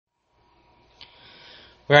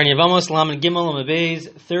We're on Yevamos Lamed Gimel Amabez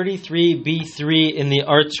 33b3 in the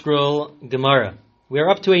Art Scroll Gemara. We are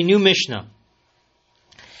up to a new Mishnah.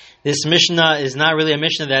 This Mishnah is not really a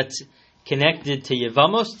Mishnah that's connected to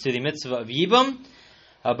Yevamos, to the mitzvah of Yibam,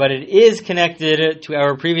 but it is connected to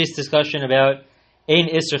our previous discussion about Ein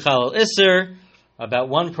Isser Chalal Isser, about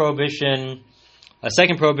one prohibition, a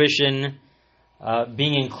second prohibition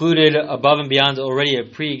being included above and beyond already a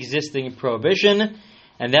pre-existing prohibition.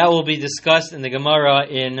 And that will be discussed in the Gemara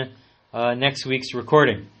in next week's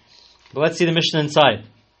recording. But let's see the Mishnah inside.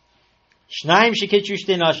 Shnayim shekitru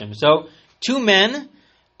shtei nashim. So, two men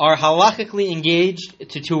are halachically engaged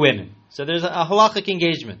to two women. So there's a halachic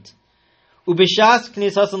engagement. Ubishas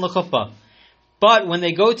knisasan l'chuppah. But when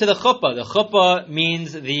they go to the chuppah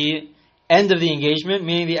means the end of the engagement,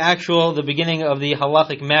 meaning the beginning of the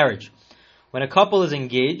halachic marriage. When a couple is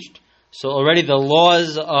engaged, so already the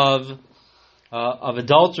laws of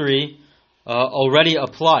adultery already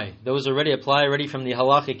apply. Those already apply from the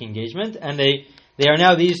halachic engagement, and they are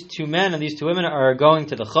now, these two men and these two women are going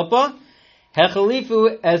to the chuppah.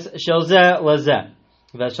 Hechalifu es shelzeh lazeh.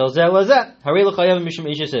 Veshelzeh lazeh. Hari l'chayav mishum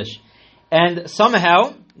ishes ish. And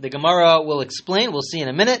somehow, the Gemara will explain, we'll see in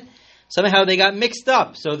a minute, somehow they got mixed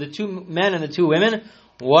up. So the two men and the two women,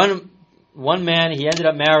 one man, he ended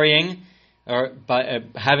up marrying, or by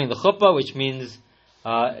having the chuppah, which means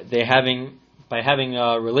by having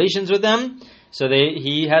relations with them. So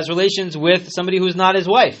he has relations with somebody who's not his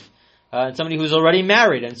wife, and somebody who's already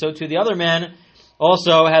married. And so too the other man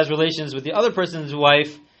also has relations with the other person's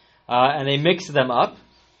wife, and they mix them up.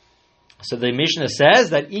 So the Mishnah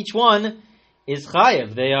says that each one is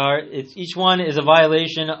chayev. Each one is a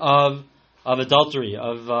violation of adultery,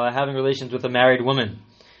 of having relations with a married woman.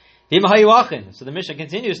 So the Mishnah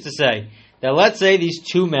continues to say that let's say these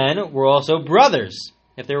two men were also brothers.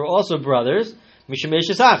 If they were also brothers, mishum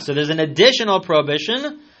eishes ach. So there's an additional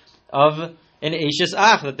prohibition of an eishes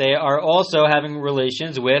ach, that they are also having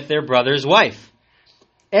relations with their brother's wife.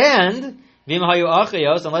 And v'im hayu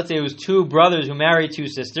achayos, and let's say it was two brothers who married two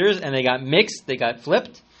sisters, and they got mixed, they got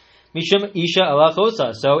flipped. Mishum isha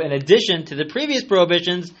alachosa. So in addition to the previous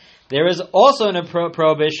prohibitions, there is also a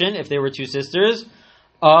prohibition, if they were two sisters,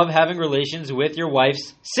 of having relations with your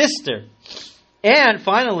wife's sister. And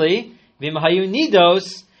finally, v'imhayu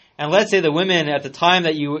nidos, and let's say the women at the time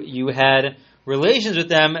that you had relations with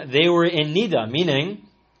them, they were in nida, meaning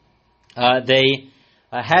they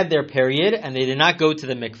had their period and they did not go to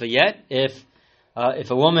the mikveh yet. If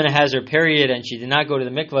a woman has her period and she did not go to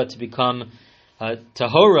the mikveh to become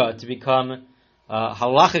tahora, to become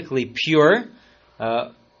halachically pure,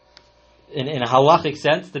 in a halachic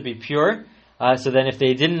sense, to be pure, so then if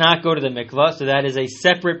they did not go to the mikveh, so that is a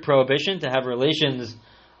separate prohibition to have relations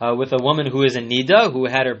with a woman who is in nida, who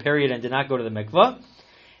had her period and did not go to the mikveh.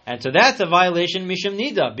 And so that's a violation mishum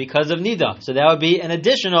nida, because of nida. So that would be an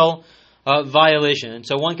additional violation. And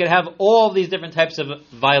so one could have all these different types of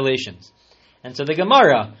violations. And so the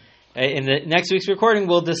Gemara, in the next week's recording,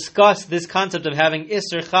 will discuss this concept of having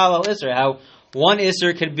isser chalal isser, how one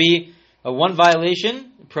isser could be, one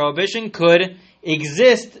violation, prohibition, could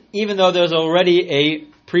exist even though there's already a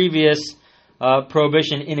previous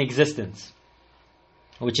prohibition in existence,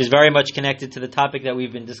 which is very much connected to the topic that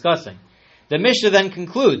we've been discussing. The Mishnah then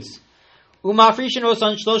concludes,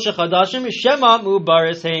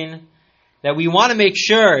 that we want to make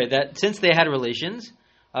sure that since they had relations,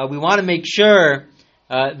 we want to make sure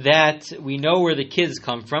that we know where the kids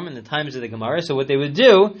come from in the times of the Gemara. So what they would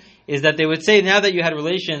do is that they would say, now that you had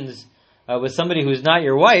relations with somebody who's not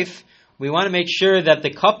your wife, we want to make sure that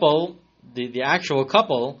the couple, the actual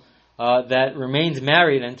couple that remains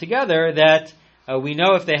married and together, that we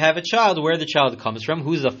know if they have a child, where the child comes from,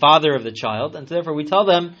 who's the father of the child, and so therefore we tell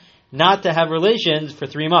them not to have relations for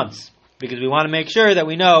 3 months, because we want to make sure that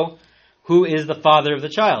we know who is the father of the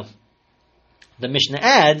child. The Mishnah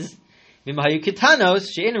adds,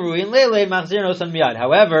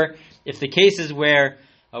 however, if the case is where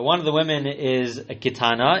one of the women is a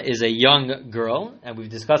kitana, is a young girl, and we've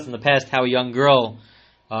discussed in the past how a young girl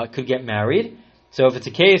could get married. So if it's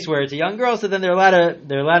a case where it's a young girl, so then they're allowed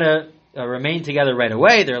to remain together right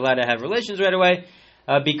away. They're allowed to have relations right away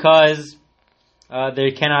because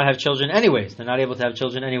they cannot have children anyways. They're not able to have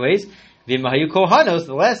children anyways. V'mahayu kohanos,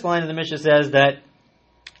 the last line of the Mishnah says that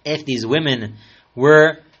if these women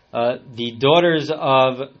were the daughters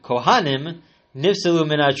of kohanim, nifsalu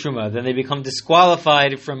min truma, then they become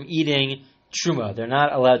disqualified from eating truma. They're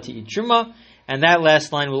not allowed to eat truma, and that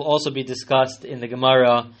last line will also be discussed in the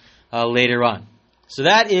Gemara later on. So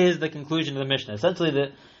that is the conclusion of the Mishnah.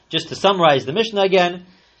 Essentially, just to summarize the Mishnah again,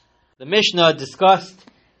 the Mishnah discussed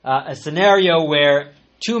a scenario where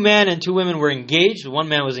two men and two women were engaged. One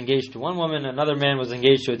man was engaged to one woman, another man was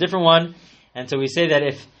engaged to a different one. And so we say that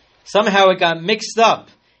if somehow it got mixed up,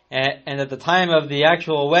 and at the time of the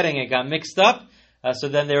actual wedding it got mixed up, so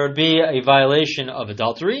then there would be a violation of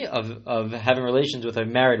adultery, of having relations with a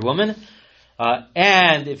married woman.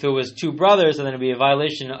 And if it was two brothers, then it would be a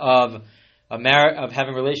violation of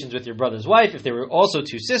having relations with your brother's wife. If they were also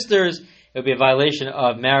two sisters, it would be a violation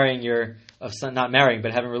of having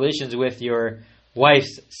relations with your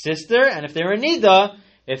wife's sister. And if they were in nida,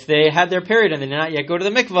 if they had their period and they did not yet go to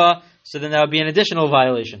the mikvah, so then that would be an additional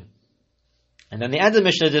violation. And then the end of the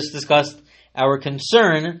Mishnah just discussed our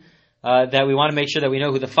concern that we want to make sure that we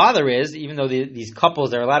know who the father is, even though these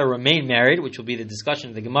couples are allowed to remain married, which will be the discussion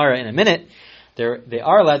of the Gemara in a minute. They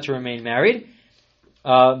are allowed to remain married,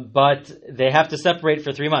 but they have to separate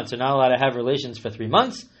for 3 months. They're not allowed to have relations for 3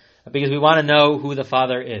 months, because we want to know who the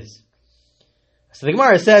father is. So the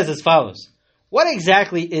Gemara says as follows. What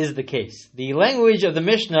exactly is the case? The language of the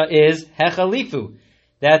Mishnah is hechalifu,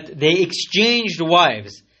 that they exchanged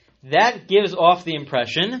wives. That gives off the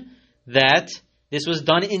impression that this was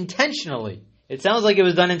done intentionally. It sounds like it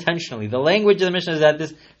was done intentionally. The language of the Mishnah is that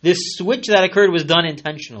this switch that occurred was done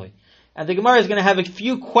intentionally. And the Gemara is going to have a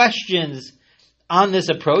few questions on this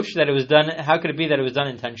approach, that it was done, how could it be that it was done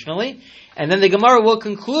intentionally? And then the Gemara will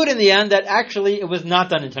conclude in the end that actually it was not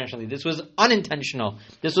done intentionally. This was unintentional.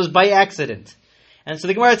 This was by accident. And so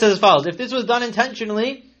the Gemara says as follows. If this was done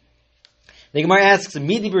intentionally, the Gemara asks,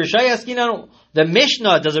 Midi b'rishai askinan, the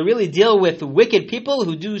Mishnah, does it really deal with wicked people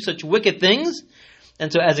who do such wicked things?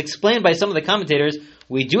 And so as explained by some of the commentators,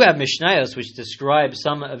 we do have Mishnayos which describe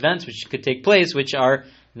some events which could take place which are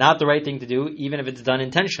not the right thing to do, even if it's done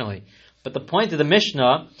intentionally. But the point of the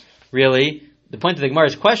Mishnah, really, the point of the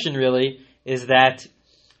Gemara's question really, is that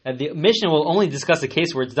the Mishnah will only discuss a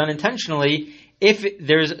case where it's done intentionally if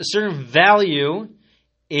there's a certain value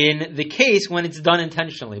in the case when it's done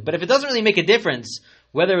intentionally. But if it doesn't really make a difference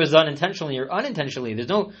whether it was done intentionally or unintentionally, there's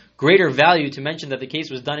no greater value to mention that the case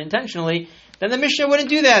was done intentionally, then the Mishnah wouldn't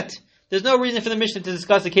do that. There's no reason for the Mishnah to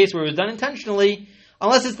discuss a case where it was done intentionally,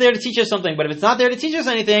 unless it's there to teach us something. But if it's not there to teach us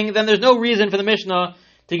anything, then there's no reason for the Mishnah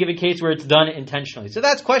to give a case where it's done intentionally. So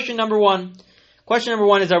that's question number one. Question number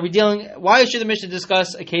one is, why should the Mishnah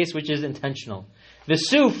discuss a case which is intentional?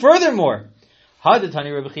 V'su, furthermore,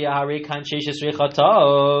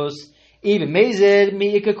 even mazid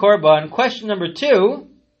mi'ika korban. Question number two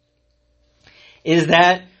is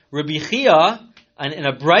that Rabbi Chia, in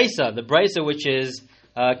a brisa, the brisa which is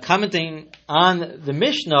commenting on the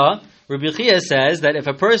Mishnah, Rabbi Chia says that if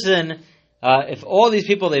a person, if all these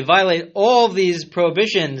people, they violate all of these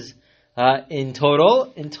prohibitions in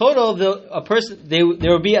total, there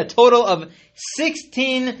will be a total of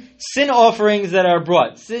 16 sin offerings that are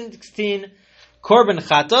brought. 16 korban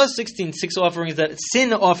chata, 16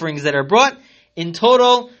 sin offerings that are brought in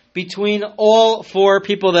total between all four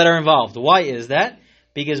people that are involved. Why is that?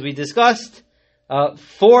 Because we discussed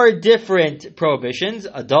 4 different prohibitions: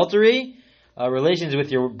 adultery, relations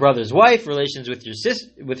with your brother's wife, relations with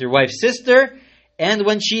your wife's sister, and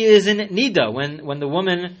when she is in nida, when the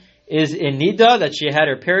woman is in nida, that she had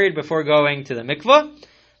her period before going to the mikvah.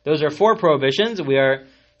 Those are 4 prohibitions. We are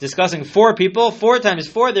discussing 4 people. 4 times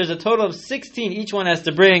 4, there's a total of 16. Each one has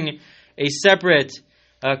to bring a separate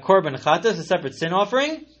korban chatas, a separate sin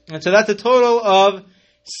offering. And so that's a total of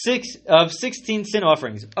 16 sin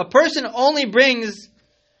offerings. A person only brings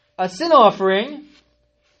a sin offering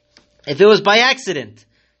if it was by accident.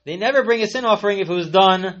 They never bring a sin offering if it was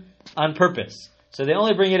done on purpose. So they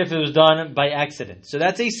only bring it if it was done by accident. So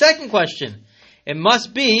that's a second question. It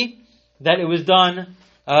must be that it was done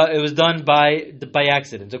by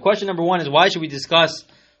accident. So question number one is, why should we discuss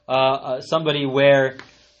somebody where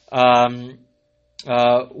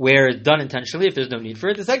it's done intentionally if there's no need for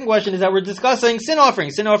it? The second question is that we're discussing sin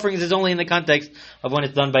offerings. Sin offerings is only in the context of when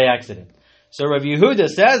it's done by accident. So Rav Yehuda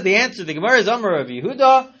says, the answer to the Gemara is Amar Rav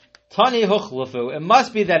Yehuda, Tani Huchlufu. It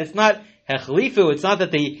must be that it's not Hechlifu, it's not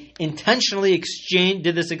that they intentionally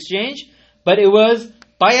did this exchange, but it was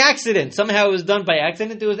by accident. Somehow it was done by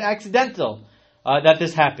accident. It was accidental that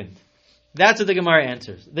this happened. That's what the Gemara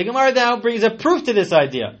answers. The Gemara now brings a proof to this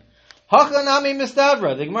idea. Hachanami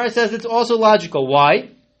mistavra. The Gemara says it's also logical.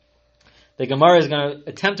 Why? The Gemara is going to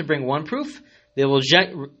attempt to bring one proof. They will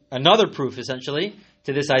reject another proof, essentially,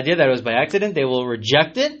 to this idea that it was by accident. They will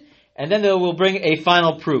reject it, and then they will bring a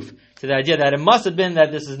final proof to the idea that it must have been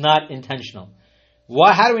that this is not intentional.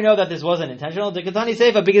 Why? How do we know that this wasn't intentional? The Ketani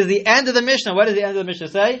Seifa, because the end of the Mishnah, what does the end of the Mishnah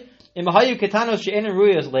say? Imahayu ketanos she'enin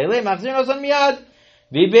ruyos leile, machzirnos on miyad,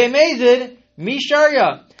 v'be mezid,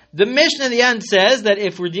 misharya. The Mishnah in the end says that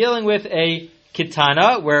if we're dealing with a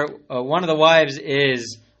ketana, where one of the wives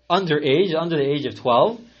is underage, under the age of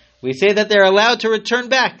 12, we say that they're allowed to return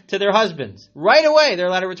back to their husbands. Right away, they're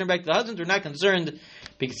allowed to return back to the husbands. We're not concerned,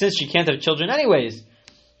 because since she can't have children anyways,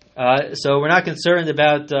 so we're not concerned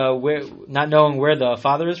about not knowing where the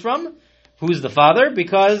father is from, who's the father,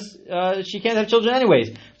 because she can't have children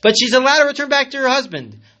anyways. But she's allowed to return back to her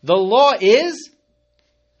husband. The law is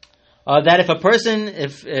that if a person,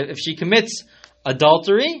 if she commits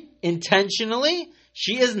adultery intentionally,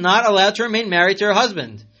 she is not allowed to remain married to her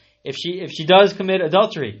husband. If she does commit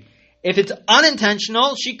adultery, if it's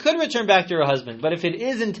unintentional, she could return back to her husband. But if it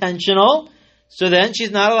is intentional, so then she's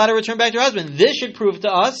not allowed to return back to her husband. This should prove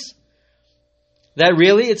to us that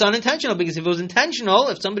really it's unintentional, because if it was intentional,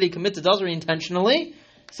 if somebody commits adultery intentionally,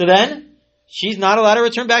 so then she's not allowed to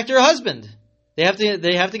return back to her husband. They have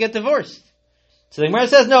to get divorced. So the Gemara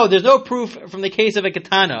says, no, there's no proof from the case of a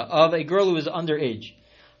katana, of a girl who is underage.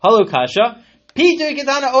 Halu kasha, Peter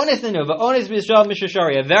katana ones nenu, ones b'Yisrael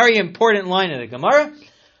mishashari. A very important line in the Gemara,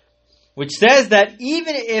 which says that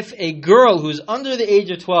even if a girl who's under the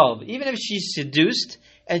age of 12, even if she's seduced,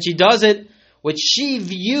 and she does it, what she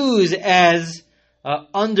views as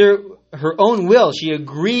under her own will, she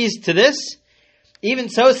agrees to this, even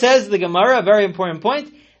so, says the Gemara, a very important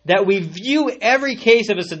point, that we view every case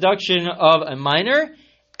of a seduction of a minor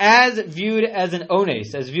as viewed as an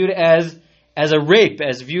ones, as viewed as a rape,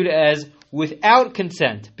 as viewed as without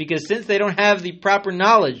consent, because since they don't have the proper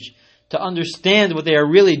knowledge to understand what they are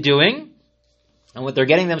really doing and what they're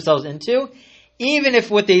getting themselves into, even if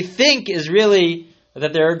what they think is really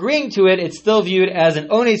that they're agreeing to it, it's still viewed as an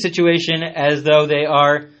ones situation, as though they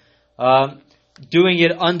are doing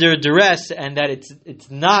it under duress, and that it's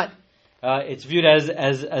not. It's viewed as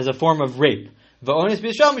a form of rape. And if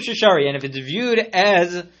it's viewed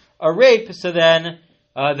as a rape, so then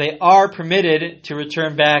they are permitted to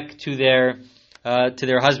return back to their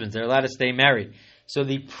husbands. They're allowed to stay married. So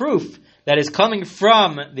the proof that is coming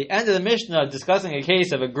from the end of the Mishnah discussing a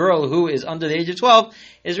case of a girl who is under the age of 12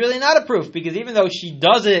 is really not a proof, because even though she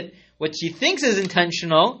does it, what she thinks is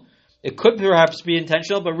intentional, it could perhaps be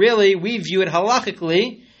intentional, but really we view it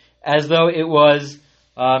halachically as though it was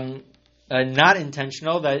not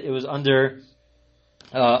intentional, that it was under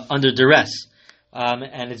duress,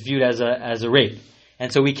 and it's viewed as a rape.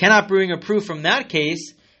 And so we cannot bring a proof from that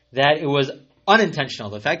case that it was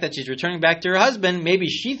unintentional. The fact that she's returning back to her husband, maybe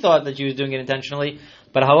she thought that she was doing it intentionally,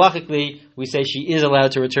 but halachically we say she is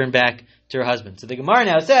allowed to return back to her husband. So the Gemara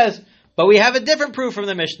now says, but we have a different proof from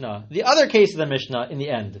the Mishnah. The other case of the Mishnah in the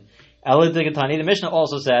end. The Mishnah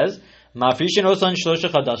also says, Mafrishin osan shlosha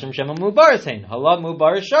chadashim shema mubaris halav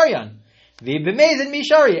mubaris sharyan. V'b'mezid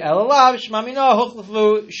mishari elalav shmamina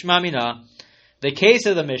hochleflu shmamina. The case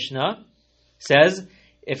of the Mishnah says,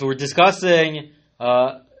 if we're discussing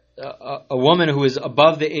a woman who is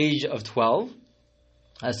above the age of 12,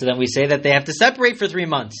 so then we say that they have to separate for 3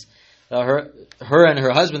 months. Her and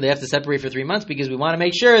her husband, they have to separate for 3 months, because we want to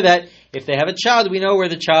make sure that if they have a child, we know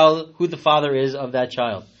who the father is of that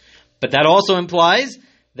child. But that also implies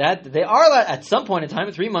that they are allowed, at some point in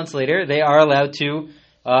time, 3 months later, they are allowed to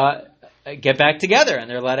get back together, and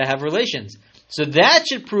they're allowed to have relations. So that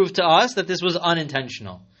should prove to us that this was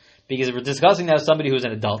unintentional. Because we're discussing now somebody who's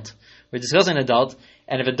an adult. We're discussing an adult,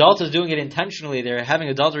 and if an adult is doing it intentionally, they're having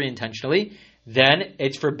adultery intentionally, then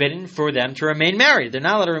it's forbidden for them to remain married. They're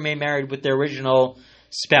not allowed to remain married with their original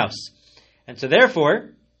spouse. And so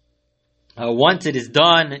therefore, once it is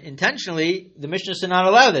done intentionally, the Mishnah should not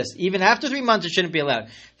allow this. Even after 3 months, it shouldn't be allowed.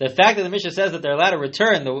 The fact that the Mishnah says that they're allowed to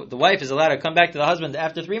return, the wife is allowed to come back to the husband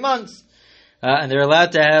after 3 months, and they're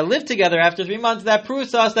allowed to live together after 3 months, that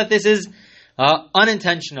proves to us that this is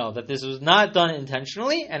unintentional, that this was not done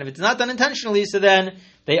intentionally, and if it's not done intentionally, so then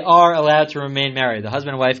they are allowed to remain married. The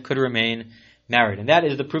husband and wife could remain married. And that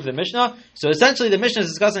is the proof of the Mishnah. So essentially the Mishnah is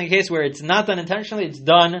discussing a case where it's not done intentionally, it's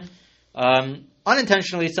done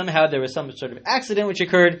unintentionally. Somehow there was some sort of accident which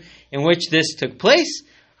occurred in which this took place.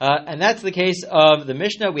 And that's the case of the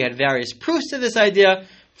Mishnah. We had various proofs to this idea.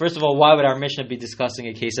 First of all, why would our Mishnah be discussing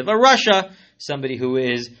a case of a rasha, somebody who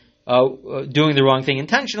is doing the wrong thing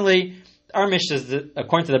intentionally? Our Mishnah,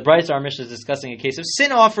 according to the Brisa, our Mishnah is discussing a case of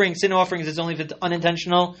sin offerings. Sin offerings is only if it's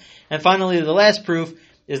unintentional. And finally, the last proof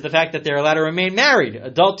is the fact that they're allowed to remain married.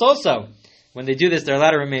 Adults also, when they do this, they're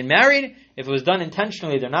allowed to remain married. If it was done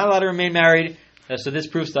intentionally, they're not allowed to remain married. So this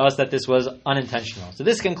proves to us that this was unintentional. So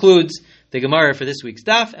this concludes the Gemara for this week's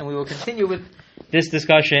daf, and we will continue with this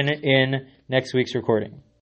discussion in next week's recording.